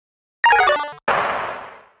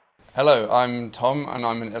Hello, I'm Tom and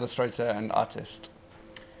I'm an illustrator and artist.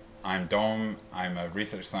 I'm Dom, I'm a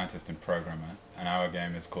research scientist and programmer, and our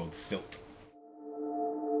game is called Silt.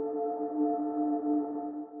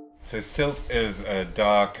 So Silt is a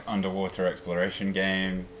dark underwater exploration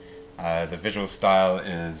game. The visual style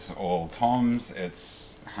is all Tom's,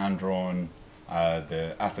 it's hand-drawn.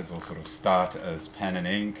 The assets will sort of start as pen and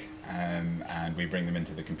ink, and we bring them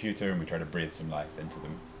into the computer and we try to breathe some life into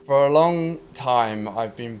them. For a long time,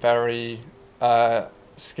 I've been very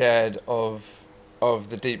scared of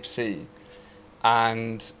the deep sea,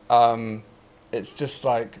 and it's just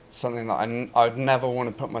like something that I'd never want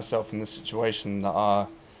to put myself in the situation that our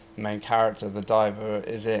main character, the diver,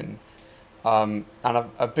 is in. And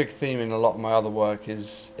a big theme in a lot of my other work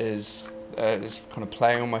is kind of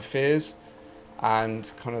playing on my fears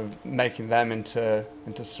and kind of making them into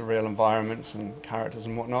surreal environments and characters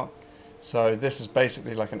and whatnot. So this is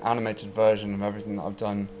basically like an animated version of everything that I've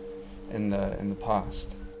done in the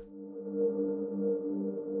past.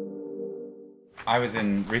 I was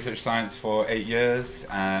in research science for 8 years,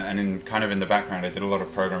 and in the background I did a lot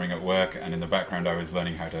of programming at work, and in the background I was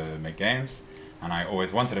learning how to make games, and I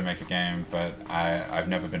always wanted to make a game, but I've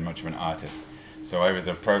never been much of an artist. So I was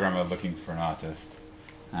a programmer looking for an artist,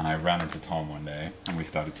 and I ran into Tom one day and we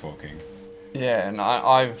started talking. Yeah, and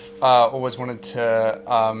I've always wanted to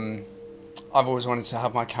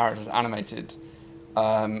have my characters animated,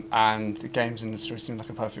 and the games industry seemed like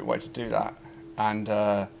a perfect way to do that. And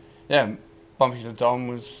yeah, bumping into Dom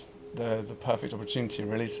was the perfect opportunity,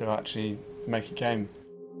 really, to actually make a game.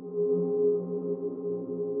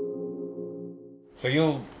 So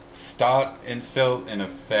you'll start in Silt in a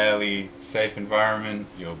fairly safe environment.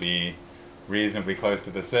 You'll be reasonably close to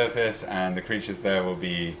the surface, and the creatures there will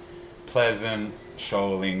be pleasant,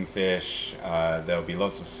 shoaling fish. There'll be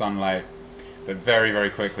lots of sunlight. But very,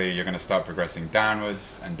 very quickly you're going to start progressing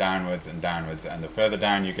downwards and downwards and downwards, and the further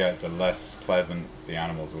down you get, the less pleasant the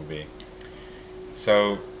animals will be.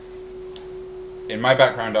 So, in my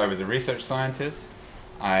background, I was a research scientist.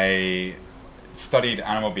 I studied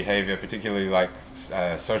animal behavior, particularly like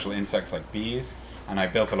social insects like bees, and I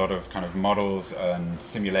built a lot of kind of models and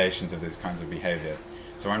simulations of these kinds of behavior.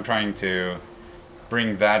 So I'm trying to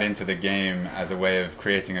bring that into the game as a way of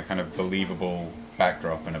creating a kind of believable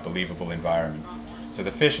backdrop and a believable environment. So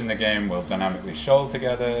the fish in the game will dynamically shoal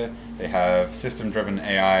together. They have system-driven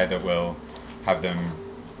AI that will have them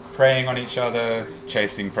preying on each other,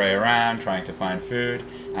 chasing prey around, trying to find food.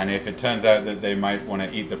 And if it turns out that they might want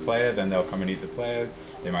to eat the player, then they'll come and eat the player.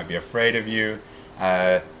 They might be afraid of you.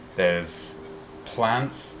 There's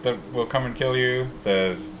plants that will come and kill you.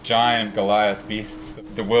 There's giant Goliath beasts.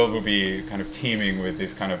 The world will be kind of teeming with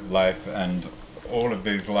this kind of life, and all of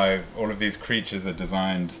these creatures are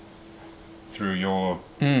designed through your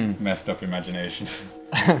messed up imagination.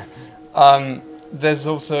 There's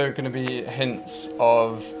also going to be hints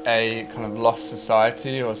of a kind of lost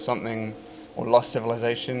society or something, or lost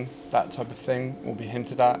civilization. That type of thing will be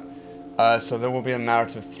hinted at. So there will be a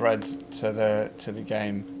narrative thread to the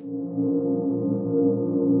game.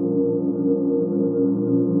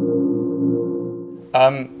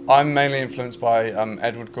 I'm mainly influenced by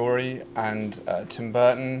Edward Gorey and Tim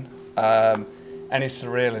Burton. Any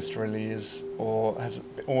surrealist really is, or has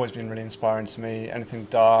always been really inspiring to me. Anything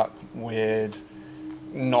dark, weird,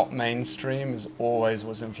 not mainstream is always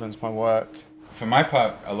what's influenced my work. For my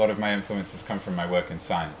part, a lot of my influences come from my work in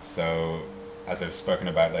science. So, as I've spoken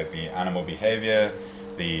about, like the animal behavior,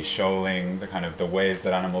 the shoaling, the ways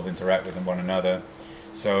that animals interact with one another.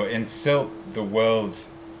 So in Silt, the world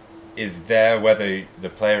is there whether the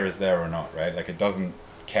player is there or not, right? Like, it doesn't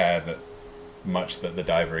care that much that the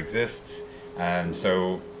diver exists. And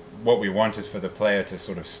so what we want is for the player to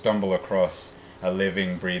sort of stumble across a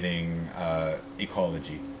living, breathing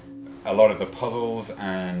ecology. A lot of the puzzles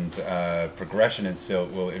and progression in Silt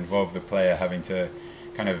will involve the player having to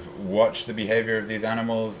kind of watch the behavior of these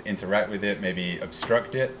animals, interact with it, maybe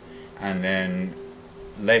obstruct it, and then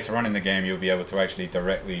later on in the game you'll be able to actually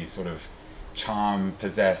directly sort of charm,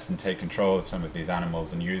 possess, and take control of some of these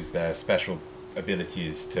animals and use their special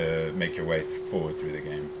abilities to make your way forward through the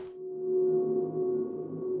game.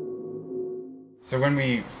 So when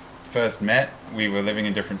we first met, we were living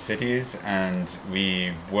in different cities and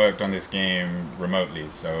we worked on this game remotely.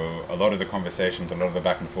 So a lot of the conversations, a lot of the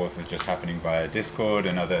back and forth was just happening via Discord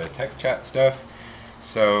and other text chat stuff.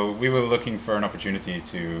 So we were looking for an opportunity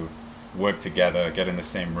to work together, get in the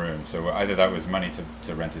same room. So either that was money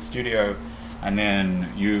to rent a studio, and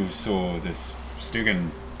then you saw this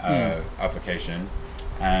Stugan application,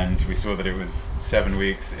 and we saw that it was 7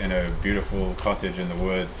 weeks in a beautiful cottage in the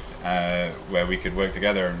woods where we could work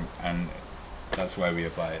together, and that's why we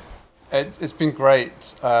applied. It's been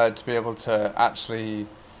great to be able to actually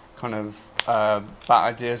kind of bat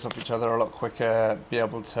ideas off each other a lot quicker, be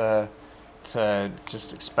able to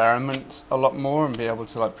just experiment a lot more, and be able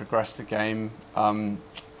to like progress the game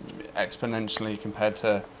exponentially compared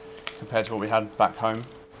to what we had back home.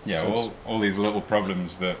 Yeah, So all these little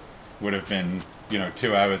problems that would have been,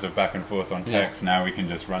 2 hours of back and forth on text, now we can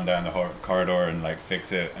just run down the corridor and like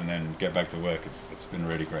fix it and then get back to work. It's been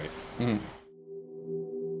really great. Mm.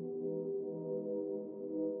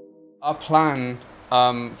 Our plan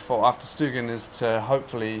for after Stugan is to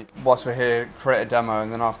hopefully, whilst we're here, create a demo,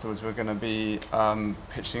 and then afterwards we're going to be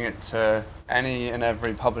pitching it to any and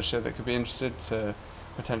every publisher that could be interested to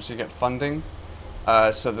potentially get funding,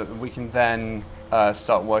 so that we can then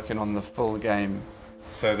start working on the full game.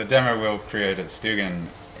 So the demo we'll create at Stugan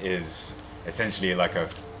is essentially like a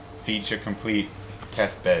feature-complete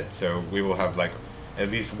test bed. So we will have like at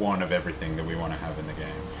least one of everything that we want to have in the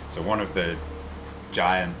game. So one of the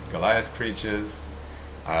giant Goliath creatures,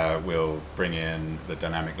 we'll bring in the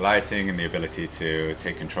dynamic lighting and the ability to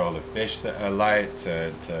take control of fish that are light,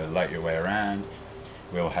 to light your way around.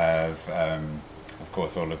 We'll have, of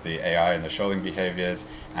course, all of the AI and the shoaling behaviors,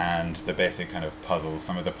 and the basic kind of puzzles,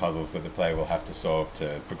 some of the puzzles that the player will have to solve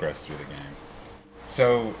to progress through the game.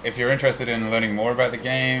 So if you're interested in learning more about the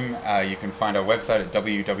game, you can find our website at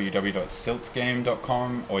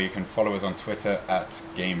www.siltgame.com, or you can follow us on Twitter at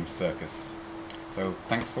GameCircus. So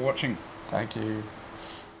thanks for watching. Thank you.